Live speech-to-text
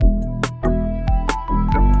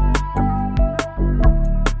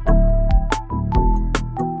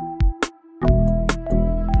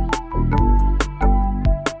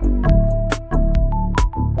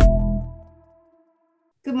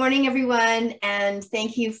morning, everyone, and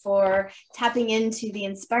thank you for tapping into the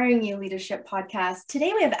Inspiring You Leadership podcast.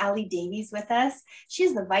 Today, we have Ali Davies with us.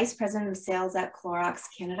 She's the Vice President of Sales at Clorox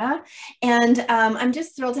Canada, and I'm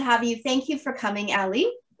just thrilled to have you. Thank you for coming,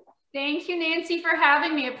 Ali. Thank you, Nancy, for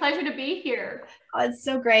having me. A pleasure to be here. Oh, it's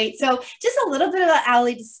so great. So just a little bit about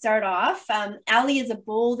Ali to start off. Ali is a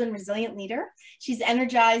bold and resilient leader. She's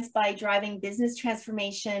energized by driving business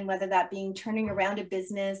transformation, whether that being turning around a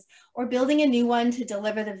business or building a new one to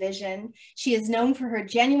deliver the vision. She is known for her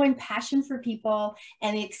genuine passion for people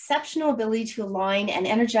and the exceptional ability to align and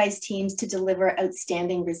energize teams to deliver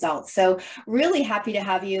outstanding results. So really happy to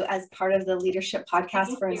have you as part of the leadership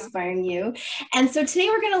podcast for Inspiring You. And so today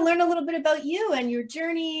we're going to learn a little bit about you and your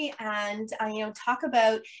journey and, talk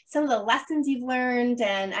about some of the lessons you've learned.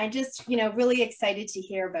 And I just, really excited to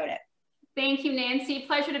hear about it. Thank you, Nancy.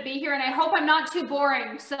 Pleasure to be here. And I hope I'm not too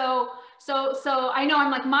boring. So I know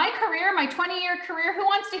I'm like my career, my 20-year career. Who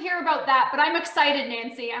wants to hear about that? But I'm excited,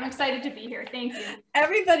 Nancy. I'm excited to be here. Thank you.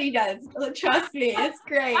 Everybody does. Trust me. It's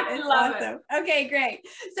great. It's awesome. Okay, great.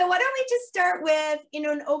 So why don't we just start with,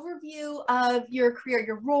 an overview of your career,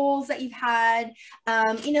 your roles that you've had,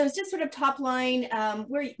 just sort of top line,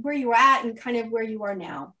 where you're at and kind of where you are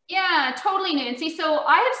now. Yeah, totally, Nancy. So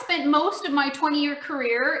I have spent most of my 20-year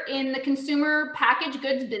career in the consumer packaged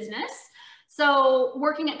goods business. So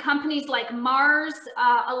working at companies like Mars,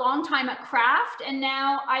 a long time at Kraft, and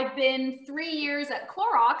now I've been 3 years at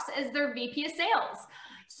Clorox as their VP of sales.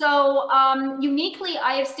 So uniquely,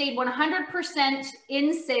 I have stayed 100%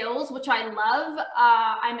 in sales, which I love.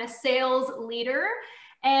 I'm a sales leader,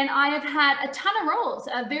 and I have had a ton of roles,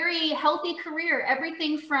 a very healthy career,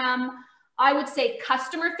 everything from, I would say,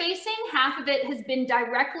 customer facing. Half of it has been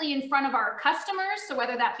directly in front of our customers. So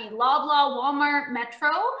whether that be Loblaw, Walmart,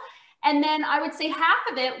 Metro. And then I would say half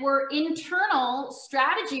of it were internal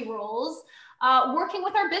strategy roles, working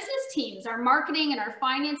with our business teams, our marketing and our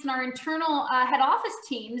finance and our internal head office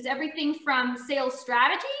teams, everything from sales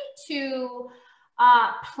strategy to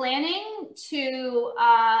planning to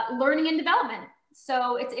learning and development.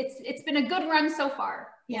 So it's been a good run so far.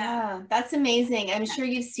 Yeah, that's amazing. I'm sure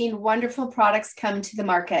you've seen wonderful products come to the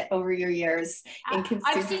market over your years in consumer.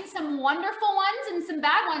 I've seen some wonderful ones and some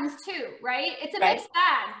bad ones too, right? It's a mixed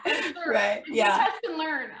bag. For sure. Right. Yeah. Test and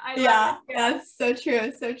learn. That's so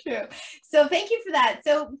true. So true. So thank you for that.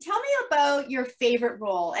 So tell me about your favorite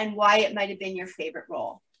role and why it might have been your favorite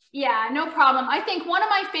role. Yeah, no problem. I think one of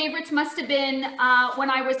my favorites must have been when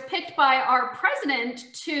I was picked by our president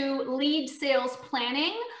to lead sales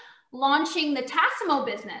planning, launching the Tassimo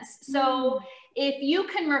business. So if you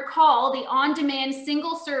can recall, the on-demand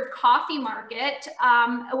single-serve coffee market,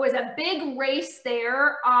 it was a big race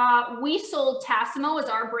there. We sold Tassimo as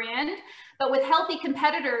our brand, but with healthy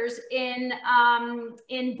competitors in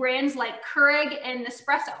brands like Keurig and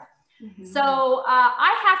Nespresso. So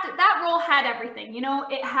that role had everything.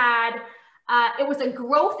 It was a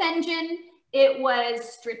growth engine. It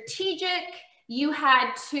was strategic. You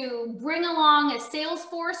had to bring along a sales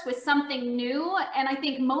force with something new. And I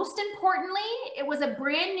think most importantly, it was a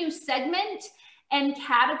brand new segment and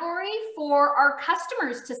category for our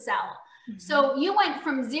customers to sell. So you went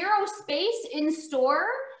from zero space in store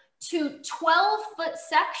to 12-foot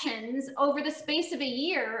sections over the space of a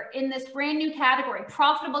year in this brand new category,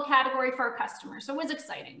 profitable category for our customers. So it was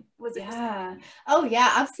exciting. Exciting. Oh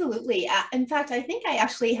yeah, absolutely. In fact, I think I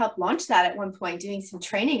actually helped launch that at one point, doing some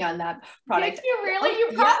training on that product. Did you really?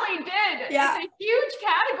 You probably did. Yeah. It's a huge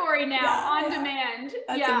category now on demand.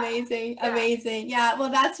 That's amazing. Amazing. Yeah.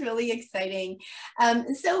 Well, that's really exciting.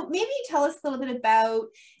 So maybe tell us a little bit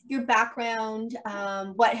about your background,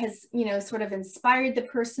 what has, sort of inspired the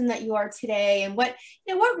person that you are today, and what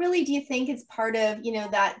really do you think is part of,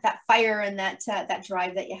 that fire and that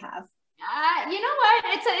drive that you have? You know what?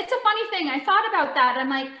 It's a funny thing. I thought about that. I'm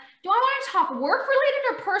like, do I want to talk work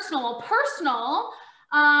related or personal? Well, personal.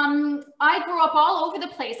 I grew up all over the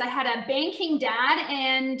place. I had a banking dad,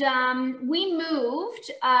 and we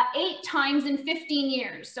moved 8 times in 15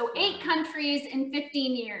 years. So 8 countries in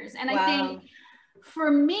 15 years. And I think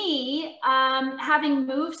for me, having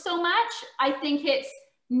moved so much, I think it's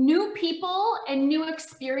new people and new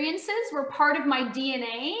experiences were part of my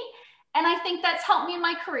DNA. And I think that's helped me in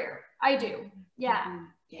my career. I do. Yeah,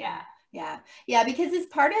 because it's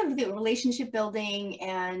part of the relationship building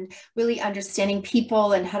and really understanding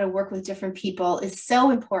people and how to work with different people is so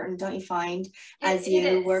important, don't you find, as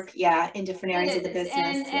you work, in different areas of the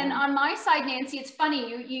business. And on my side, Nancy, it's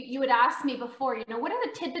funny, you had asked me before, what are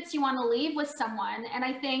the tidbits you want to leave with someone? And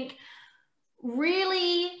I think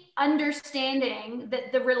really understanding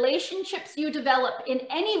that the relationships you develop in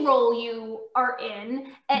any role you are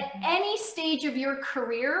in at any stage of your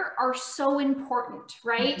career are so important,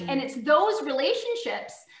 right? And it's those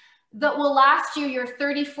relationships that will last you your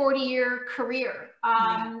 30, 40-year career.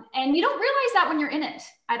 And you don't realize that when you're in it,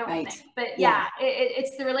 I don't think. But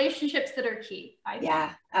it's the relationships that are key, I think.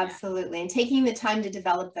 Absolutely. And taking the time to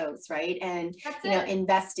develop those, right? And,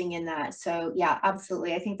 investing in that. So yeah,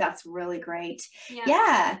 absolutely. I think that's really great.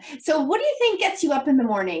 So what do you think gets you up in the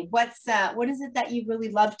morning? What is it that you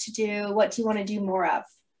really love to do? What do you want to do more of?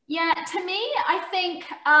 Yeah, to me, I think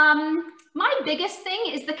my biggest thing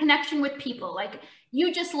is the connection with people. Like,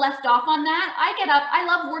 you just left off on that. I get up, I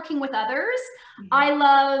love working with others. I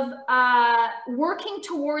love working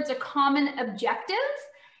towards a common objective.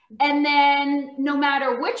 And then no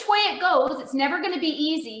matter which way it goes, it's never going to be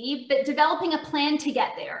easy, but developing a plan to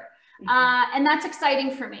get there. And that's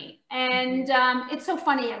exciting for me. And it's so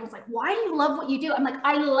funny. I was like, why do you love what you do? I'm like,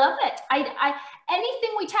 I love it. Anything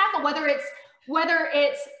we tackle, whether it's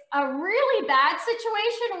a really bad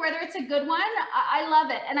situation or whether it's a good one, I love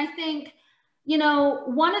it. And I think,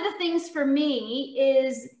 one of the things for me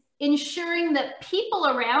is ensuring that people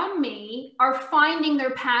around me are finding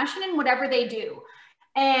their passion in whatever they do.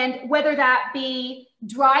 And whether that be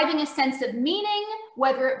driving a sense of meaning,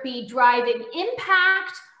 whether it be driving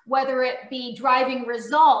impact, whether it be driving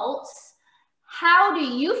results, how do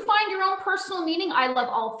you find your own personal meaning? I love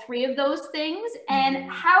all three of those things.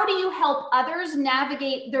 And how do you help others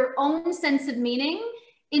navigate their own sense of meaning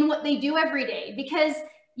in what they do every day? Because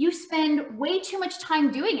you spend way too much time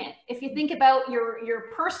doing it. If you think about your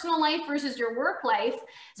personal life versus your work life.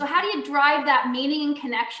 So how do you drive that meaning and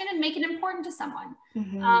connection and make it important to someone?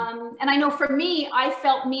 And I know for me, I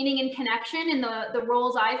felt meaning and connection in the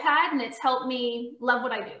roles I've had, and it's helped me love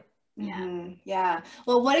what I do.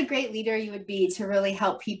 Well, what a great leader you would be to really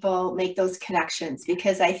help people make those connections,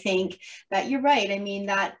 because I think that you're right. I mean,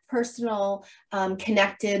 that personal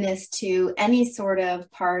connectedness to any sort of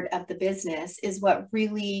part of the business is what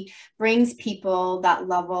really brings people that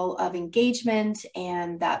level of engagement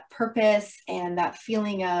and that purpose and that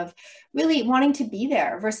feeling of really wanting to be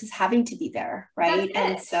there versus having to be there, right?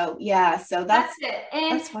 And so that's it.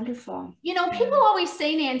 And that's wonderful. People always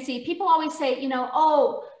say, Nancy,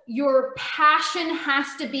 oh, your passion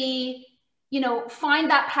has to be, find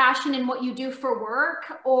that passion in what you do for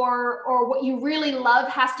work, or what you really love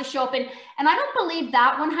has to show up in. And I don't believe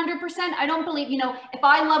that 100%. I don't believe, if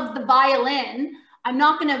I love the violin, I'm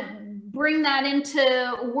not going to bring that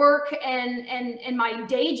into work and my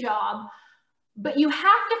day job. But you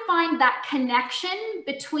have to find that connection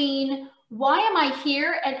between why am I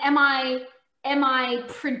here and am I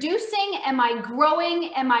producing? Am I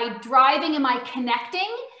growing? Am I driving? Am I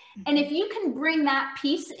connecting? And if you can bring that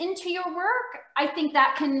piece into your work, I think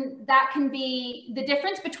that can be the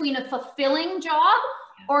difference between a fulfilling job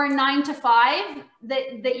or a 9-to-5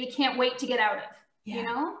 that you can't wait to get out of.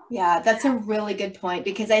 That's a really good point,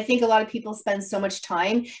 because I think a lot of people spend so much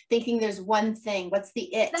time thinking there's one thing. What's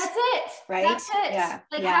the it? That's it. Right? That's it.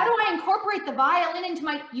 How do I incorporate the violin into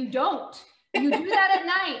you don't. You do that at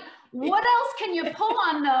night. What else can you pull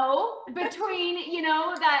on though between,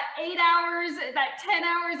 that 8 hours, that 10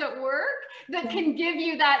 hours at work that can give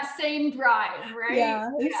you that same drive, right? Yeah,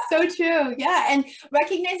 it's so true. Yeah. And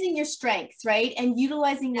recognizing your strengths, right? And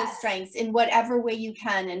utilizing those strengths in whatever way you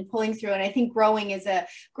can and pulling through. And I think growing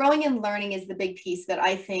and learning is the big piece that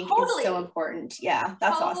I think is so important. Yeah,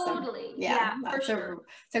 that's awesome. Yeah, that's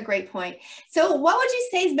it's a great point. So what would you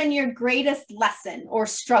say has been your greatest lesson or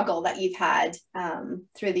struggle that you've had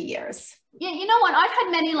through the years? Yeah, you know what? I've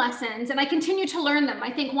had many lessons and I continue to learn them.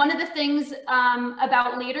 I think one of the things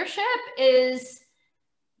about leadership is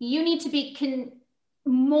you need to be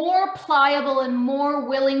more pliable and more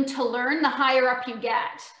willing to learn the higher up you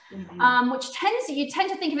get, you tend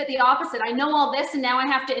to think of it the opposite. I know all this and now I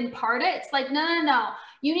have to impart it. It's like, no.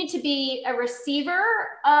 You need to be a receiver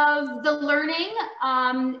of the learning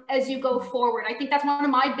as you go forward. I think that's one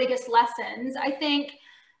of my biggest lessons. I think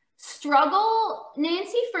struggle,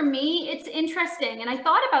 Nancy, for me, it's interesting. And I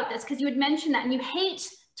thought about this because you had mentioned that and you hate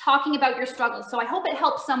talking about your struggles. So I hope it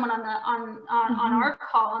helps someone on our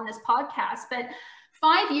call on this podcast. But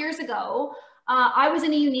 5 years ago, I was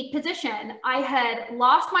in a unique position. I had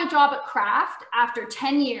lost my job at Kraft after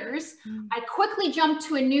 10 years. I quickly jumped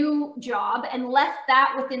to a new job and left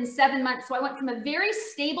that within 7 months. So I went from a very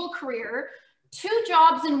stable career, 2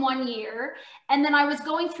 jobs in 1 year. And then I was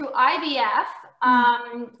going through IVF,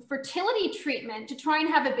 fertility treatment to try and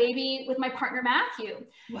have a baby with my partner, Matthew.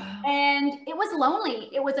 Wow. And it was lonely.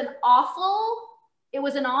 It was an awful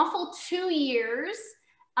 2 years.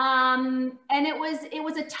 And it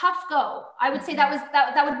was a tough go. I would say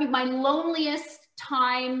that would be my loneliest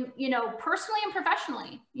time, you know, personally and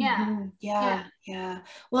professionally. Yeah. Yeah.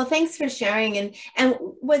 Well, thanks for sharing. And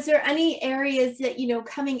was there any areas that, you know,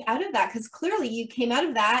 coming out of that, because clearly you came out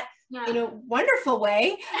of that in a wonderful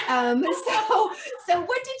way. So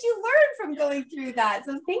what did you learn from going through that?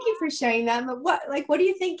 So thank you for sharing that. But what do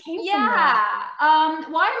you think came from that?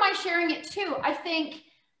 Why am I sharing it too? I think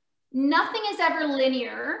nothing is ever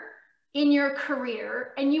linear in your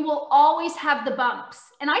career, and you will always have the bumps.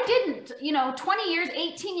 And I didn't, you know, 20 years,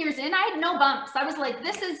 18 years in, I had no bumps. I was like,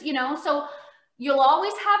 this is, you know, so you'll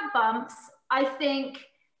always have bumps. I think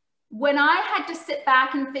when I had to sit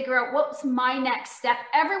back and figure out what's my next step,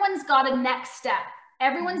 everyone's got a next step.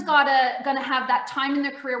 Everyone's gonna have that time in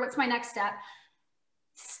their career. What's my next step?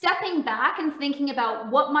 Stepping back and thinking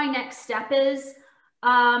about what my next step is,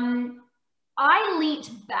 I leaned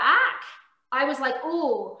back. I was like,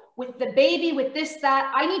 oh, with the baby, with this,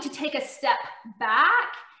 that, I need to take a step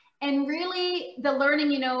back. And really the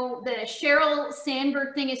learning, you know, the Sheryl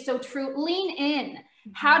Sandberg thing is so true. Lean in.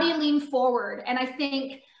 How do you lean forward? And I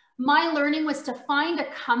think my learning was to find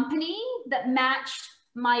a company that matched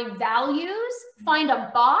my values, find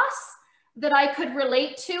a boss that I could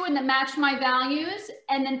relate to and that matched my values,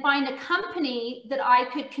 and then find a company that I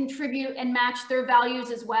could contribute and match their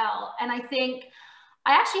values as well. And I think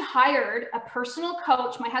I actually hired a personal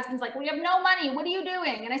coach. My husband's like, we have no money. What are you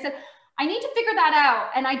doing? And I said, I need to figure that out.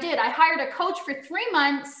 And I did. I hired a coach for 3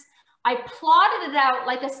 months. I plotted it out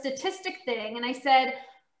like a statistic thing. And I said,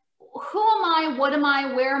 who am I? What am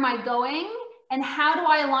I? Where am I going? And how do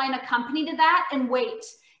I align a company to that and wait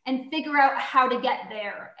and figure out how to get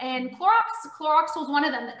there? And Clorox was one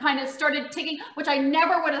of them that kind of started ticking, which I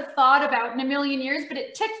never would have thought about in a million years, but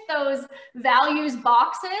it ticked those values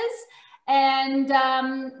boxes. And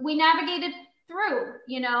we navigated through,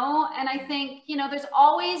 you know. And I think, you know, there's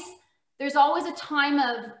always a time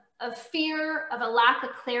of fear, of a lack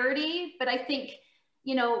of clarity. But I think,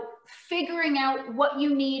 you know, figuring out what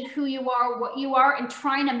you need, who you are, what you are, and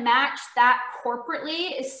trying to match that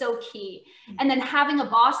corporately is so key. And then having a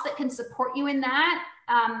boss that can support you in that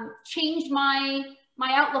changed my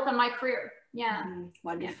outlook on my career. Yeah.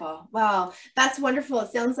 Wonderful. Wow. That's wonderful.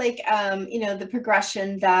 It sounds like, you know, the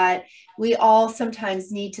progression that we all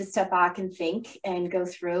sometimes need to step back and think and go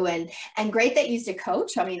through, and great that you used a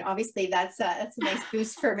coach. I mean, obviously that's a nice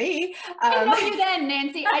boost for me. I didn't know you then,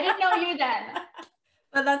 Nancy. I didn't know you then.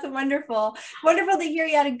 Well, that's wonderful. Wonderful to hear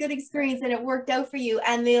you had a good experience and it worked out for you,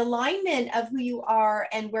 and the alignment of who you are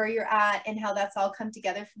and where you're at and how that's all come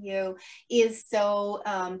together for you is so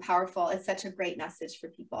powerful. It's such a great message for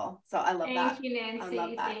people. So I love that. Thank you, Nancy. I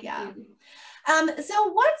love that. Thank you.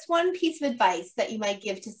 So what's one piece of advice that you might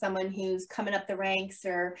give to someone who's coming up the ranks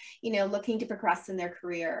or, you know, looking to progress in their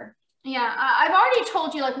career? Yeah, I've already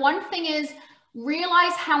told you, like, one thing is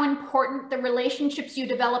realize how important the relationships you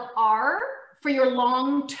develop are for your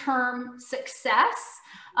long-term success.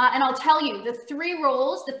 And I'll tell you, the 3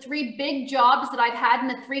 roles, the 3 big jobs that I've had in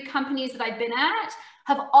the 3 companies that I've been at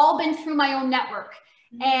have all been through my own network.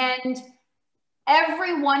 And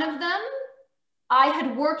every one of them, I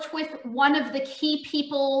had worked with one of the key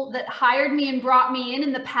people that hired me and brought me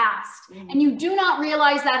in the past. And you do not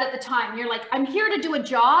realize that at the time. You're like, I'm here to do a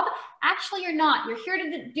job. Actually, you're not. You're here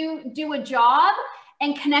to do a job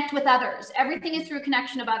and connect with others. Everything is through a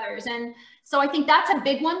connection of others. And so I think that's a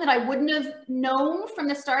big one that I wouldn't have known from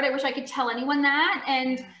the start. I wish I could tell anyone that.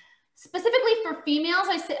 And specifically for females,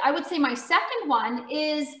 I would say my second one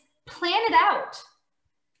is plan it out.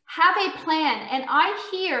 Have a plan. And I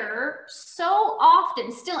hear so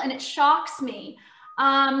often still, and it shocks me,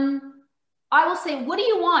 I will say, what do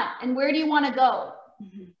you want and where do you want to go?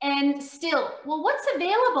 And still, well, what's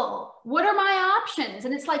available? What are my options?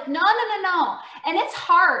 And it's like, no. And it's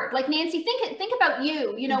hard. Like, Nancy, think about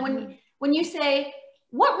you, you know, when you say,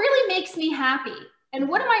 what really makes me happy? And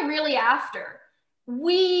what am I really after?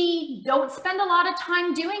 We don't spend a lot of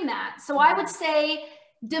time doing that. So I would say,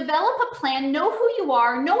 develop a plan, know who you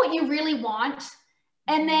are, know what you really want,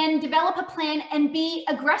 and then develop a plan and be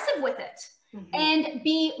aggressive with it. And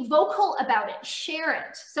be vocal about it, share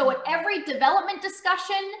it. So at every development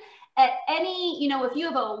discussion, at any, you know, if you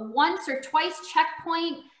have a once or twice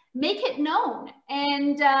checkpoint, make it known.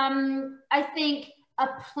 And I think a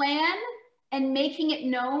plan and making it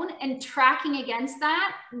known and tracking against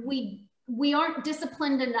that, we aren't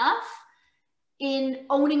disciplined enough in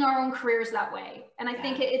owning our own careers that way. And I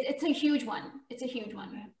think it's a huge one. It's a huge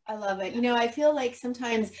one. I love it. You know, I feel like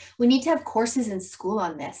sometimes we need to have courses in school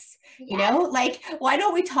on this, you know, like, why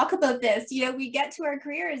don't we talk about this? You know, we get to our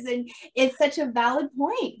careers and it's such a valid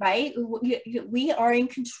point, right? We are in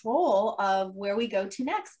control of where we go to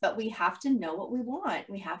next, but we have to know what we want.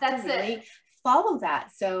 We have to really follow that.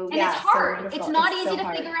 So and it's hard. It's not easy to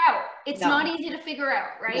figure out. It's not easy to figure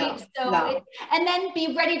out, right? And then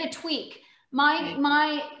be ready to tweak.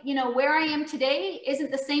 My, you know, where I am today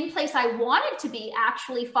isn't the same place I wanted to be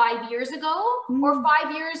actually 5 years ago or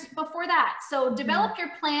 5 years before that. So develop your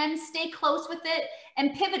plan, stay close with it,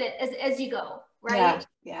 and pivot it as you go, right?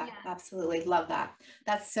 Yeah, absolutely. Love that.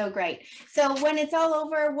 That's so great. So when it's all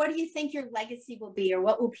over, what do you think your legacy will be, or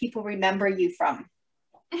what will people remember you from?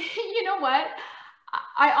 You know what?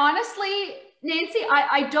 I honestly, Nancy,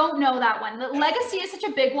 I don't know that one. The legacy is such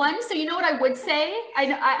a big one. So you know what I would say?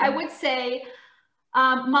 I would say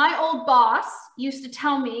my old boss used to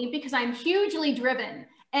tell me, because I'm hugely driven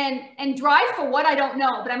and drive for what I don't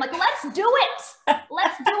know, but I'm like, let's do it.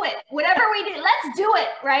 Let's do it. Whatever we do, let's do it,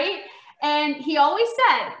 right? And he always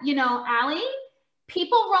said, you know, Ali,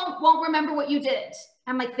 people won't remember what you did.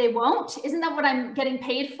 I'm like, they won't? Isn't that what I'm getting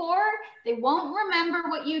paid for? They won't remember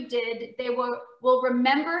what you did. They will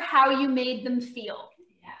remember how you made them feel.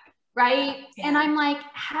 Right? And I'm like,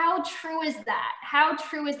 how true is that? How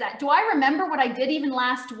true is that? Do I remember what I did even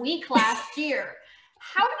last year?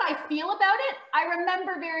 How did I feel about it? I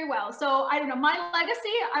remember very well. So I don't know, my legacy,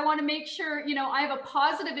 I want to make sure, you know, I have a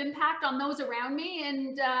positive impact on those around me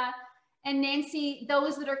and Nancy,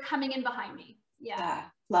 those that are coming in behind me. Yeah.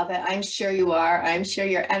 Love it. I'm sure you are. I'm sure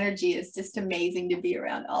your energy is just amazing to be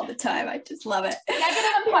around all the time. I just love it. Negative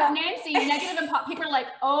and pop, Nancy, negative and pop. People are like,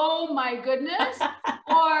 oh my goodness,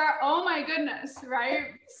 or oh my goodness,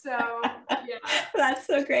 right? So yeah. That's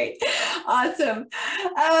so great. Awesome.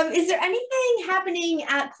 Is there anything happening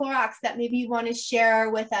at Clorox that maybe you want to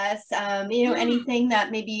share with us? You know, anything that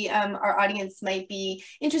maybe our audience might be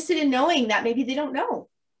interested in knowing that maybe they don't know?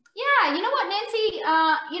 Yeah, you know what,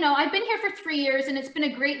 Nancy, you know, I've been here for 3 years and it's been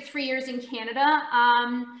a great 3 years in Canada.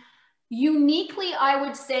 Uniquely, I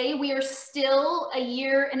would say we are still a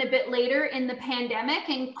year and a bit later in the pandemic,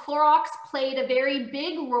 and Clorox played a very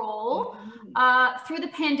big role through the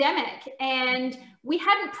pandemic. And we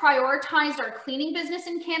hadn't prioritized our cleaning business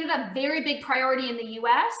in Canada, very big priority in the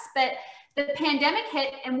US, but the pandemic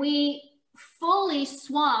hit and we fully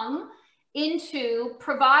swung into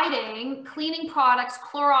providing cleaning products,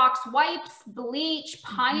 Clorox Wipes, bleach,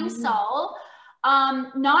 Pine Sol,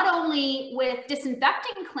 not only with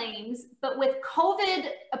disinfecting claims, but with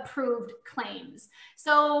COVID approved claims.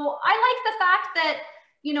 So I like the fact that,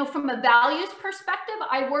 you know, from a values perspective,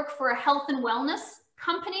 I work for a health and wellness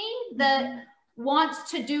company that wants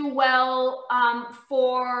to do well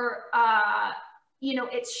for you know,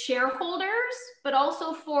 its shareholders, but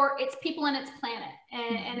also for its people and its planet.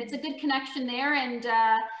 And it's a good connection there, and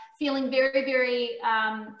feeling very, very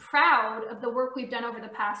proud of the work we've done over the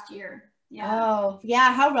past year. Yeah. Oh,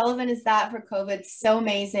 yeah. How relevant is that for COVID? So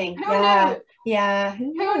amazing. Who knew? Yeah.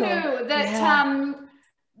 Who knew that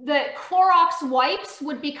that Clorox Wipes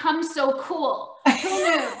would become so cool? Who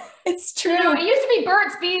knew? It's true. You know, it used to be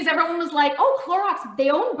Burt's Bees. Everyone was like, oh, Clorox, they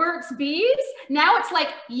own Burt's Bees. Now it's like,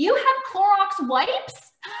 you have Clorox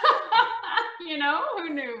Wipes? You know,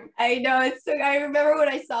 who knew? I know. It's so, I remember when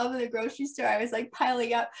I saw them in the grocery store, I was like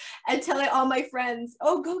piling up and telling all my friends,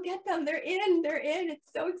 oh, go get them. They're in. It's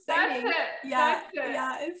so exciting. That's it. Yeah.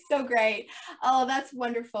 Yeah. It's so great. Oh, that's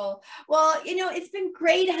wonderful. Well, you know, it's been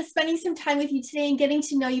great spending some time with you today and getting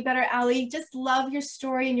to know you better, Ali. Just love your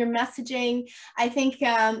story and your messaging. I think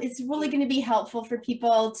it's really going to be helpful for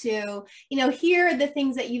people to, you know, hear the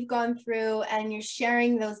things that you've gone through, and you're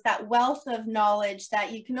sharing that wealth of knowledge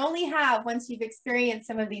that you can only have once you've experienced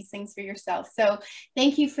some of these things for yourself. So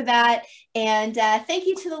thank you for that. And thank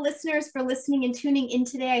you to the listeners for listening and tuning in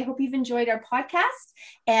today. I hope you've enjoyed our podcast,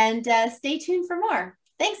 and stay tuned for more.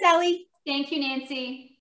 Thanks, Ali. Thank you, Nancy.